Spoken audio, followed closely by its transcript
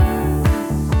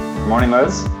morning,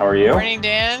 Liz. How are you? Morning,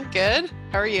 Dan. Good.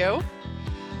 How are you?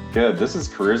 Good. This is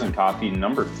Careers and Coffee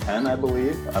number 10, I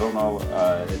believe. I don't know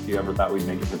if you ever thought we'd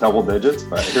make it to double digits,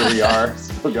 but here we are,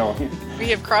 still going. We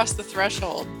have crossed the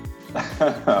threshold.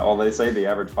 Well, they say the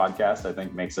average podcast, I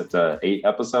think, makes it to 8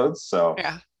 episodes. So,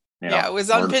 Yeah. you Yeah. know, It was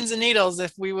on pins and needles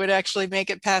if we would actually make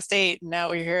it past 8. And now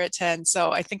we're here at 10.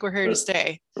 So I think we're here to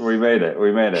stay. we made it.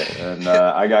 We made it. And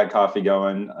I got coffee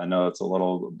going. I know it's a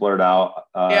little blurred out.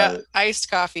 Yeah.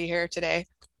 Iced coffee here today.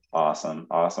 Awesome.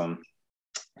 Awesome.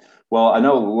 Well, I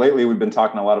know lately we've been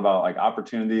talking a lot about like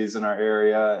opportunities in our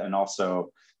area and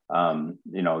also,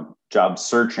 job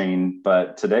searching.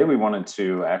 But today we wanted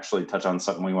to actually touch on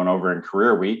something we went over in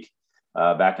Career Week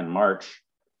back in March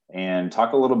and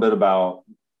talk a little bit about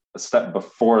a step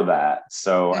before that.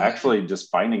 So actually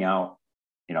just finding out,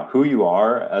 who you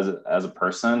are as a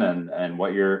person and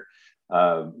what your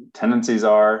tendencies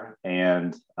are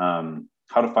and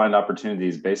how to find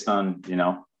opportunities based on,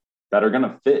 that are going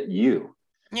to fit you.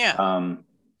 Yeah.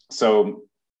 So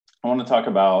I want to talk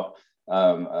about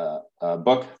a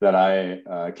book that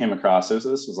I came across. This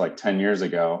was like 10 years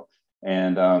ago.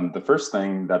 And the first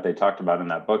thing that they talked about in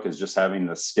that book is just having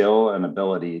the skill and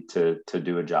ability to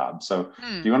do a job. So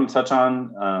do you want to touch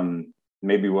on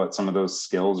maybe what some of those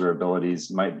skills or abilities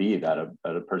might be that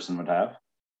a person would have?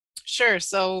 Sure.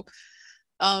 So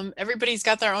everybody's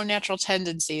got their own natural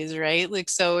tendencies, right? Like,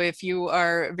 so if you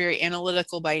are very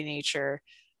analytical by nature,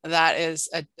 that is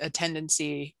a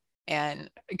tendency, and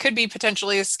it could be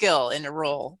potentially a skill in a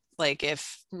role. Like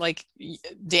if, like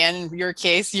Dan, in your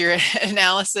case, your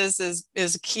analysis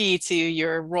is key to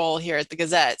your role here at the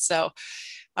Gazette. So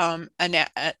an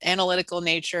analytical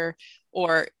nature,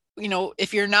 or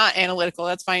if you're not analytical,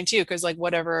 that's fine too, because like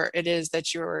whatever it is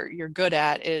that you're good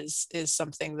at is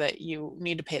something that you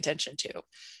need to pay attention to.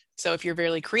 So if you're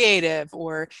very creative,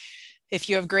 or if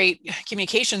you have great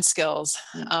communication skills,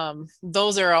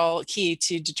 those are all key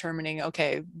to determining,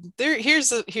 okay,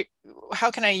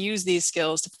 how can I use these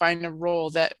skills to find a role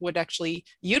that would actually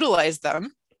utilize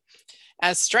them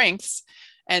as strengths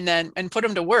and put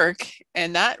them to work.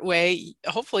 And that way,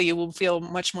 hopefully you will feel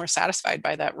much more satisfied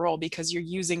by that role because you're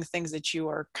using things that you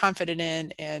are confident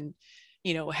in and,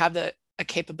 have a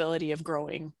capability of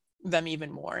growing them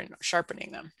even more and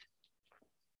sharpening them.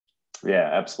 Yeah,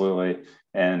 absolutely.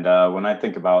 And when I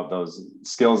think about those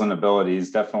skills and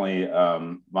abilities, definitely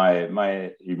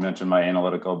you mentioned my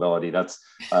analytical ability. That's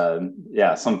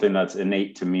something that's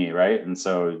innate to me, right? And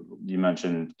so you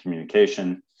mentioned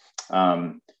communication.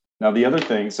 Now the other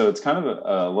thing, so it's kind of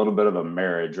a little bit of a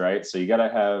marriage, right? So you got to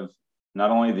have not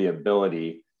only the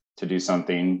ability to do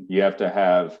something, you have to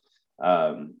have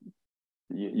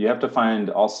you have to find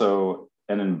also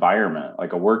an environment,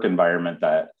 like a work environment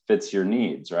that fits your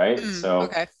needs, right?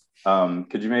 Okay.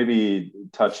 Could you maybe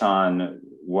touch on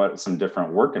what some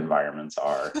different work environments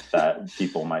are that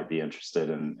people might be interested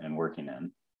in working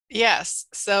in? Yes.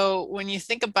 So when you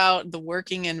think about the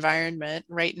working environment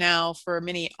right now, for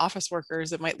many office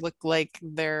workers, it might look like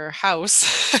their house.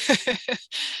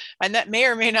 And that may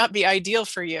or may not be ideal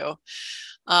for you,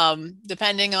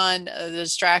 depending on the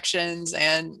distractions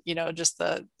and, just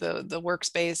the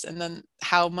workspace, and then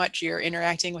how much you're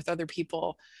interacting with other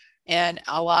people. And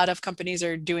a lot of companies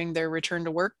are doing their return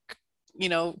to work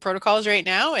protocols right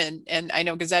now, and I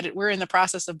know Gazette, we're in the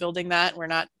process of building that. We're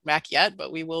not back yet,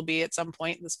 but we will be at some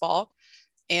point this fall.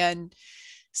 And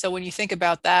so when you think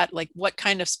about that, like what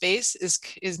kind of space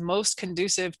is most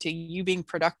conducive to you being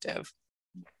productive?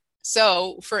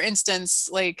 So for instance,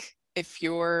 like if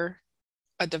you're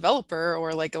a developer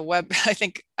or like a web,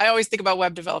 I always think about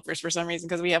web developers for some reason,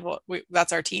 because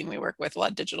that's our team. We work with a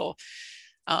lot of digital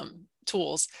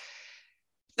tools.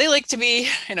 They like to be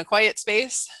in a quiet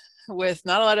space with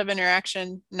not a lot of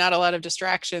interaction, not a lot of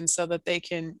distraction, so that they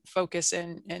can focus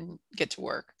and get to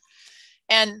work.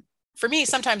 And for me,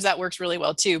 sometimes that works really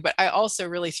well too, but I also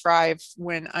really thrive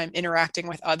when I'm interacting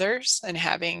with others and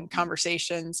having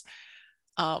conversations,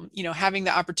 having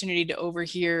the opportunity to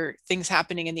overhear things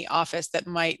happening in the office that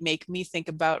might make me think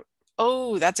about,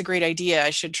 oh, that's a great idea,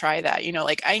 I should try that.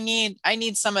 Like I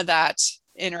need some of that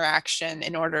interaction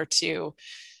in order to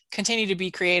continue to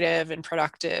be creative and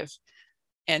productive.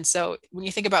 And so when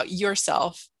you think about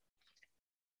yourself,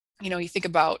 you think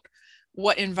about,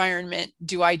 what environment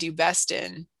do I do best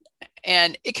in?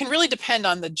 And it can really depend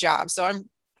on the job. So I'm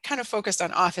kind of focused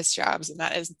on office jobs, and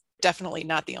that is definitely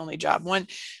not the only job. One,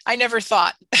 I never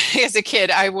thought as a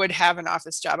kid I would have an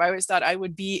office job. I always thought I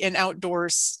would be an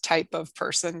outdoors type of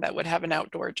person that would have an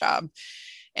outdoor job.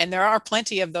 And there are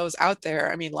plenty of those out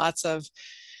there. I mean, lots of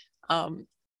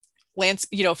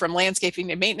from landscaping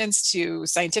to maintenance to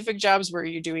scientific jobs where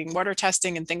you're doing water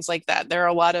testing and things like that. There are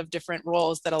a lot of different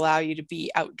roles that allow you to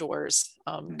be outdoors.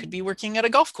 Could be working at a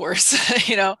golf course,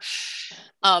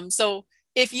 So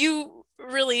if you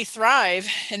really thrive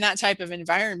in that type of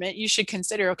environment, you should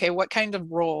consider, okay, what kind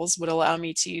of roles would allow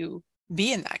me to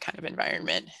be in that kind of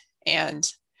environment?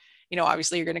 And,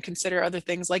 obviously you're going to consider other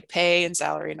things like pay and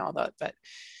salary and all that, but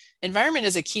environment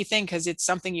is a key thing because it's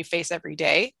something you face every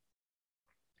day.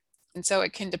 And so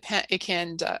it can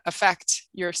affect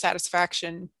your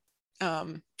satisfaction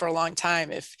for a long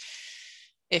time.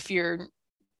 If you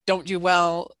don't do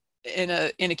well in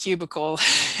a cubicle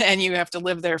and you have to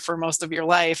live there for most of your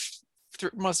life,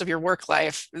 through most of your work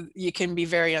life, you can be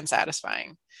very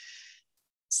unsatisfying.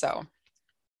 So.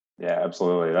 Yeah,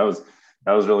 absolutely. That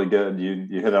was really good.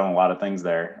 You hit on a lot of things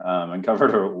there, and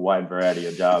covered a wide variety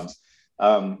of jobs.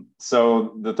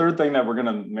 So the third thing that we're going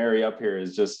to marry up here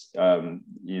is just,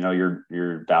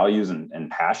 your values and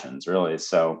passions, really.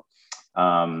 So,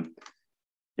 Liz,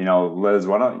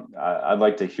 I'd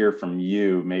like to hear from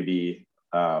you, maybe,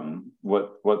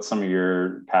 what some of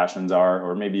your passions are,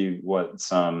 or maybe what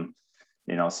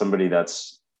somebody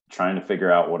that's trying to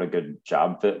figure out what a good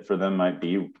job fit for them might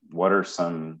be. What are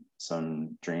some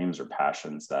dreams or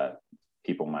passions that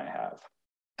people might have?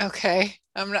 Okay.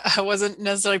 I wasn't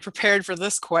necessarily prepared for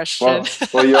this question.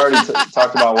 Well, you already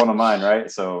talked about one of mine, right?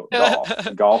 So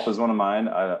golf is one of mine.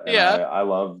 I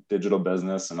love digital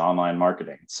business and online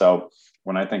marketing. So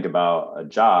when I think about a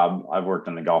job, I've worked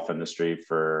in the golf industry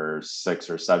for 6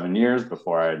 or 7 years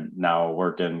before I now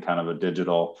work in kind of a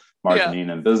digital marketing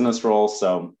and business role.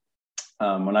 So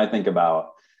when I think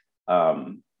about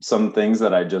some things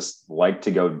that I just like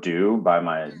to go do by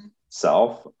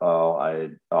myself,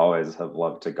 I always have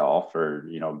loved to golf or,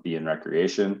 be in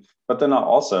recreation. But then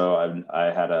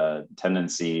I had a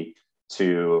tendency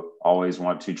to always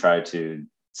want to try to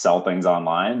sell things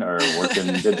online or work in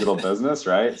digital business,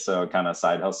 right? So kind of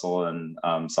side hustle and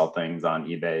sell things on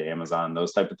eBay, Amazon,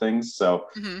 those type of things. So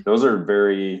those are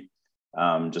very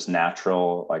just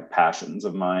natural like passions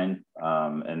of mine,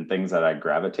 and things that I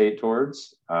gravitate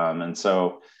towards. And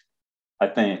so I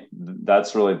think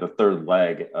that's really the third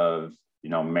leg of,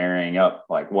 marrying up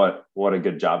like what a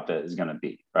good job fit is going to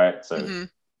be, right? So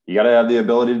you got to have the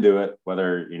ability to do it,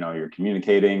 whether, you're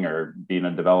communicating or being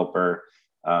a developer.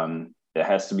 It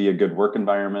has to be a good work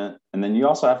environment. And then you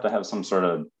also have to have some sort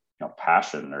of,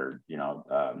 passion or,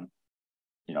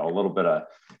 a little bit of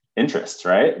interest,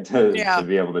 right? To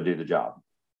be able to do the job.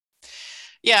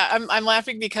 Yeah, I'm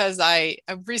laughing because I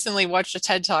recently watched a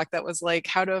TED Talk that was like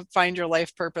how to find your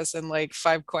life purpose in like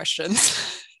 5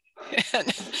 questions.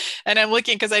 and I'm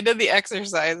looking because I did the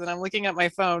exercise and I'm looking at my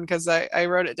phone because I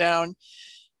wrote it down.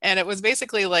 And it was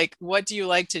basically like, what do you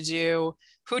like to do?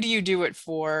 Who do you do it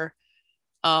for?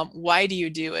 Why do you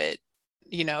do it?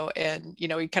 And you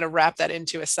kind of wrap that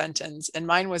into a sentence. And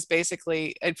mine was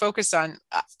basically, it focused on,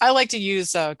 I like to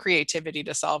use creativity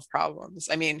to solve problems.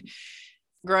 I mean,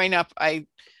 growing up, I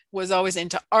was always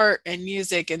into art and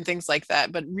music and things like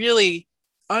that. But really,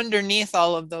 underneath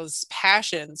all of those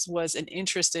passions was an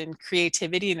interest in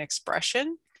creativity and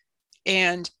expression.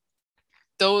 And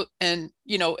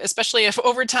especially if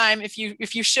over time, if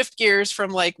you shift gears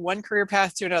from like one career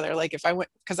path to another, like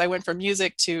because I went from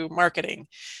music to marketing,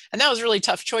 and that was a really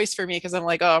tough choice for me because I'm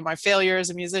like, oh, my failure as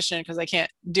a musician because I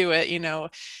can't do it.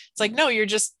 It's like, no, you're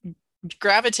just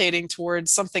gravitating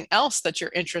towards something else that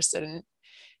you're interested in,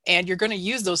 and you're going to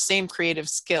use those same creative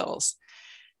skills.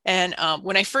 And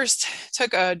when I first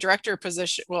took a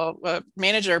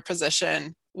manager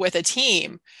position with a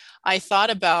team, I thought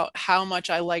about how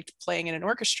much I liked playing in an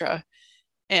orchestra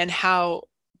and how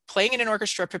playing in an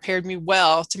orchestra prepared me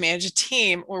well to manage a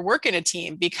team or work in a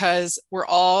team, because we're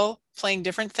all playing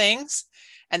different things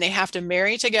and they have to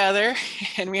marry together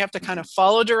and we have to kind of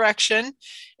follow direction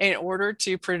in order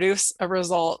to produce a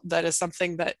result that is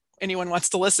something that anyone wants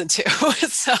to listen to.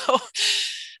 So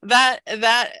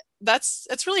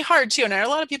it's really hard too. And there are a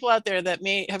lot of people out there that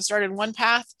may have started one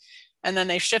path and then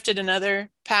they shifted another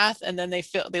path, and then they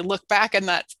look back in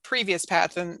that previous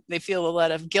path and they feel a lot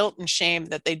of guilt and shame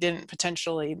that they didn't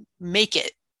potentially make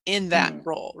it in that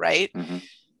role, right?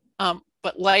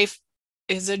 But life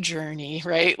is a journey,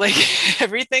 right? Like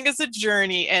everything is a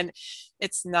journey, and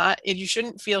you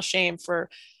shouldn't feel shame for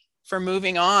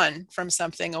moving on from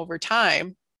something over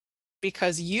time,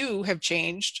 because you have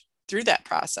changed through that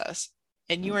process.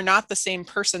 And you are not the same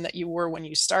person that you were when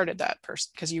you started that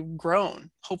person, because you've grown,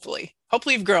 hopefully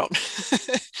you've grown.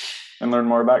 And learn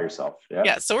more about yourself. Yeah.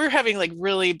 Yeah. So we're having like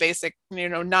really basic,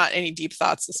 not any deep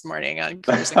thoughts this morning on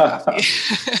careers and coffee.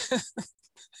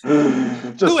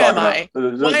 Just Who am talking I?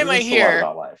 about Why am I just a lot here?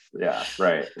 about life. Yeah,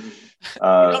 right. You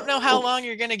don't know how long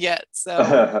you're going to get.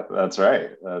 So That's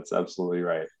right. That's absolutely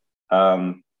right.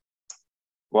 Um,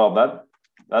 well,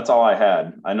 that's all I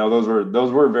had. I know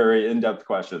those were very in-depth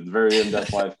questions, very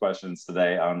in-depth life questions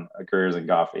today on careers in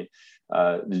coffee.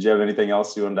 Did you have anything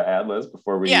else you wanted to add, Liz,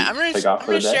 before yeah, we I'm going take to off I'm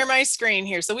for going the to day? share my screen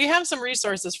here. So we have some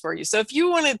resources for you. So if you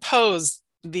want to pose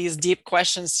these deep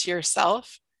questions to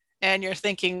yourself and you're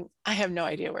thinking, I have no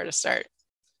idea where to start,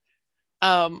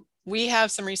 we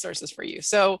have some resources for you.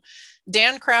 So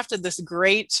Dan crafted this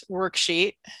great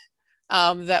worksheet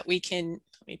that we can,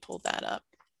 let me pull that up,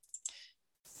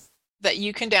 that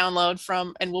you can download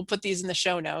from, and we'll put these in the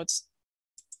show notes.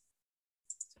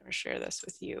 So I'll share this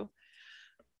with you.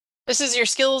 This is your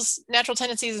skills, natural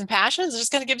tendencies, and passions. It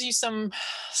just kind of gives you some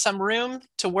room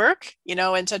to work,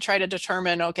 and to try to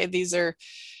determine, okay, these are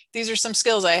some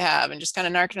skills I have, and just kind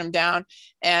of narking them down,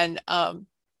 and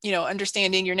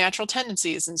understanding your natural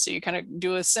tendencies. And so you kind of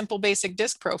do a simple basic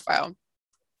disc profile.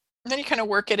 And then you kind of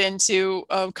work it into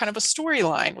kind of a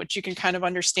storyline, which you can kind of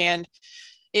understand.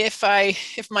 If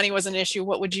money was an issue,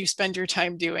 what would you spend your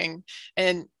time doing?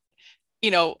 And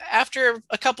after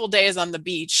a couple days on the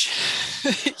beach,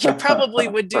 you probably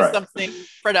would do Right. something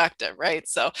productive, right?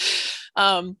 So,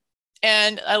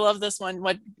 and I love this one.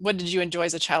 What did you enjoy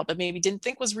as a child, but maybe didn't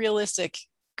think was realistic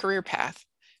career path?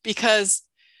 Because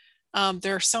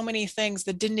there are so many things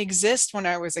that didn't exist when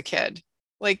I was a kid.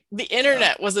 Like the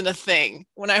internet wasn't a thing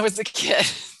when I was a kid.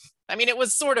 I mean, it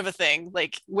was sort of a thing,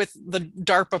 like with the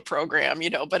DARPA program,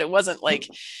 but it wasn't like,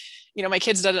 my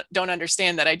kids don't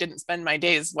understand that I didn't spend my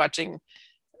days watching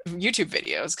YouTube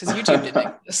videos because YouTube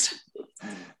didn't exist.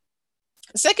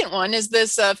 The second one is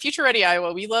this Future Ready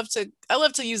Iowa. I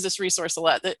love to use this resource a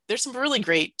lot. There's some really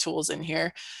great tools in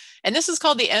here. And this is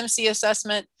called the MC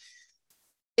assessment.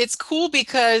 It's cool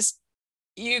because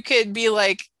you could be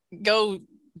like, go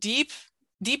deep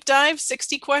dive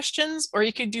 60 questions, or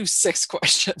you could do 6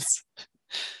 questions.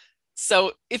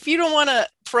 So if you don't want to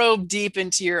probe deep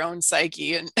into your own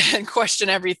psyche and question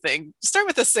everything, start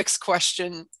with a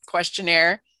 6-question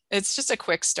questionnaire. It's just a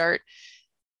quick start.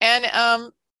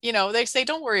 And they say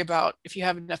don't worry about if you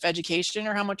have enough education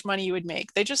or how much money you would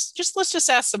make. They just let's just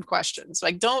ask some questions.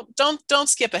 Like don't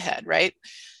skip ahead, right?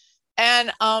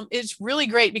 And it's really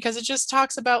great because it just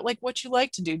talks about like what you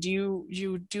like to do. Do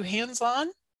you do hands-on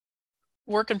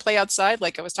work and play outside,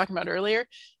 like I was talking about earlier?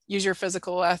 Use your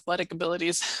physical athletic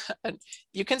abilities.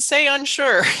 You can say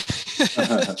unsure.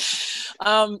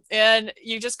 And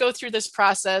you just go through this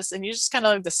process, and you just kind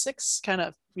of like the 6 kind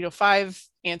of 5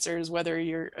 answers, whether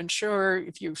you're unsure,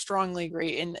 if you strongly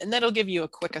agree, and that'll give you a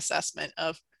quick assessment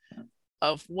of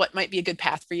what might be a good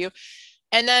path for you.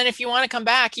 And then if you want to come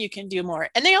back, you can do more.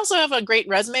 And they also have a great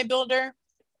resume builder.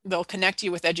 They'll connect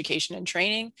you with education and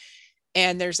training.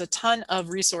 And there's a ton of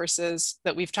resources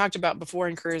that we've talked about before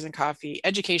in Careers in Coffee,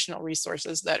 educational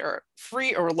resources that are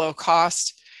free or low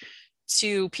cost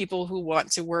to people who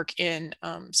want to work in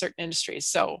certain industries.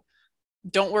 So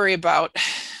don't worry about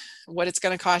what it's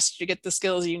going to cost you to get the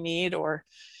skills you need or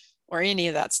any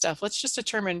of that stuff. Let's just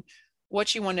determine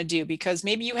what you want to do, because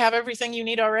maybe you have everything you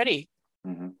need already,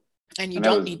 and you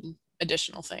don't need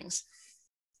additional things.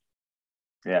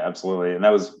 Yeah, absolutely. And that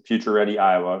was Future Ready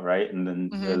Iowa, right? And then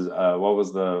what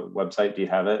was the website? Do you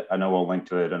have it? I know we'll link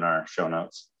to it in our show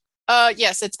notes.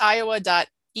 Yes, it's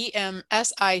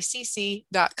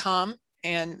iowa.emsicc.com.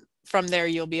 And from there,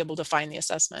 you'll be able to find the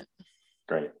assessment.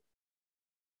 Great.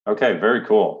 Okay, very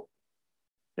cool.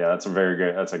 Yeah, that's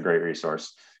a great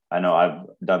resource. I know I've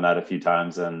done that a few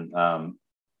times, and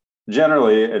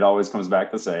generally it always comes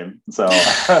back the same. So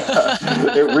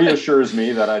it reassures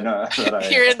me that I know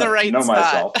that you're in the right know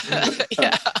spot. myself.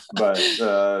 Yeah. But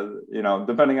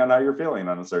depending on how you're feeling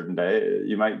on a certain day,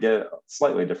 you might get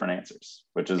slightly different answers,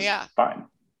 which is fine.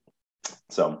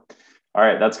 So, all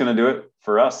right, that's going to do it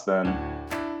for us then.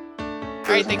 All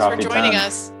right, thanks for joining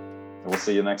us. We'll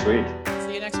see you next week.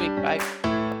 See you next week. Bye.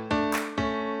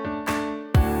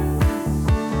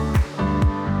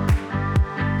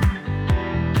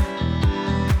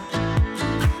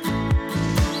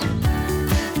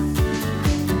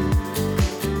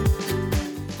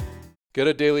 Get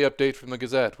a daily update from the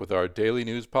Gazette with our daily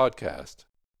news podcast.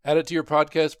 Add it to your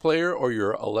podcast player or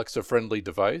your Alexa-friendly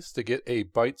device to get a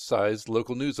bite-sized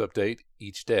local news update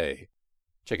each day.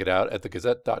 Check it out at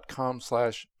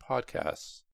thegazette.com/podcasts.